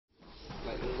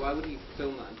Why would he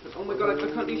film that? Oh my god,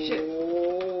 I can't do shit.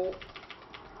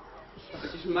 I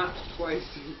just matched twice.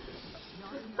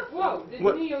 Whoa, did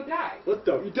Neo die? What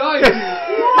the? You died! Oh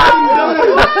my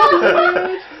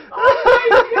god!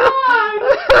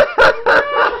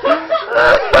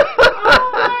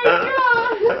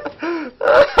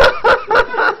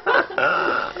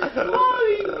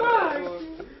 Holy fuck!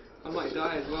 I might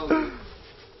die as well.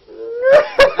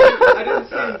 I didn't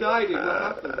see him die, dude. What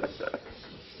happened?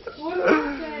 What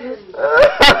happened?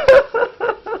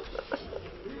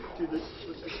 Dude,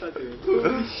 what's that doing?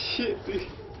 Holy shit, dude.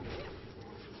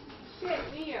 Shit,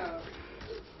 Neo.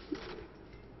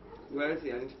 Where is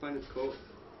he? I need to find his corpse.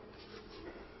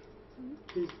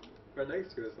 He's right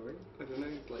next to you or something. I don't know,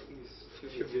 he's like, he's...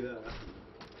 Should be there.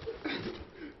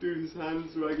 Dude, his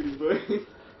hand's raggedy burning.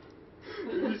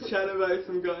 We were just chatting about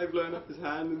some guy blowing up his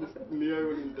hand and this Neo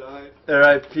wouldn't die.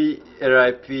 R.I.P.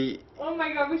 R.I.P. Oh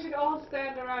my god, we should all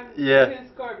stand around Yeah.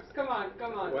 his corpse. Come on,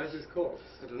 come on. Where's his corpse?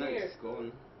 I don't know, Here. it's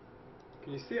gone.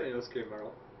 Can you see it on your screen, Meryl?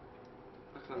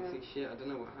 I can't Yeah. see shit, I don't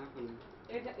know what happened.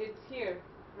 It's here,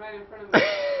 right in front of me.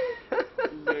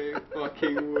 No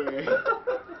fucking way.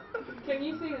 Can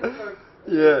you see his corpse?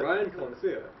 Yeah. Ryan can't see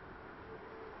it.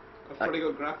 I've probably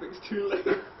got graphics too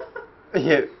late.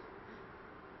 Yeah.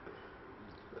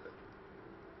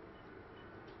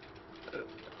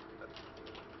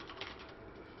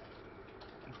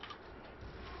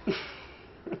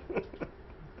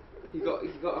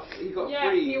 He got Yeah,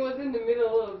 free. he was in the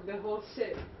middle of the whole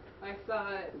shit. I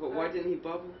saw it. But why didn't he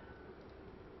bubble?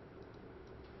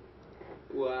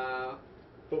 Wow.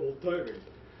 Bubble timing.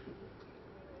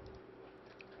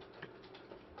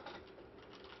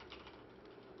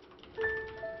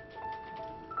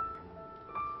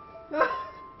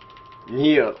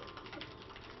 Neo.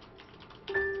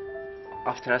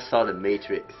 After I saw The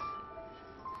Matrix,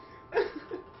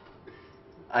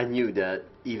 I knew that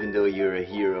even though you're a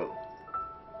hero,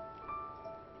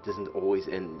 it doesn't always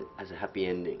end as a happy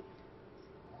ending.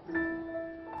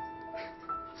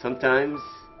 Sometimes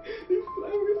He's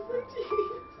playing with Freddy.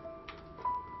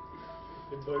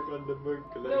 Invoke on the monk,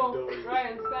 let No, him die.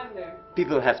 Ryan, stand there.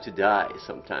 people have to die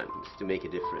sometimes to make a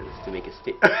difference, to make a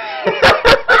statement.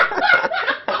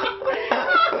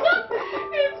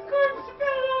 His corpse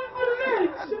fell off the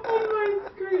ledge on my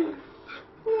screen.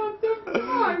 What the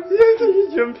fuck? Yeah, can you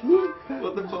jump in?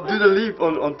 What the fuck? Do the leap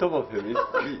on top of him.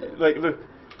 Like, look.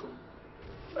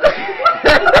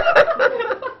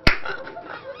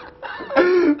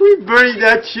 We buried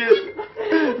that shit.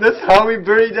 That's how we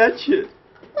buried that shit.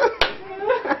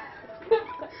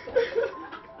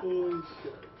 Holy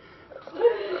shit.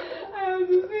 I was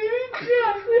just eating shit.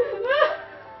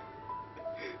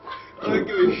 I don't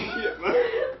give a shit, man.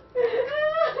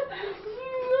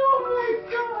 Oh my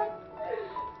god.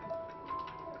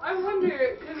 I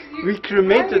wonder, cause We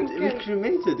cremated Ryan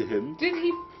him. Did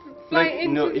he fly Like,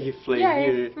 into no, the- he flew yeah,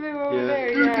 here. he flew over Yeah.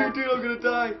 there, Dude, yeah. dude, I'm gonna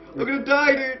die. I'm gonna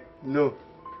die, dude. No.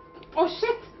 Oh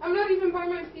shit! I'm not even by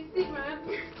my PC, man.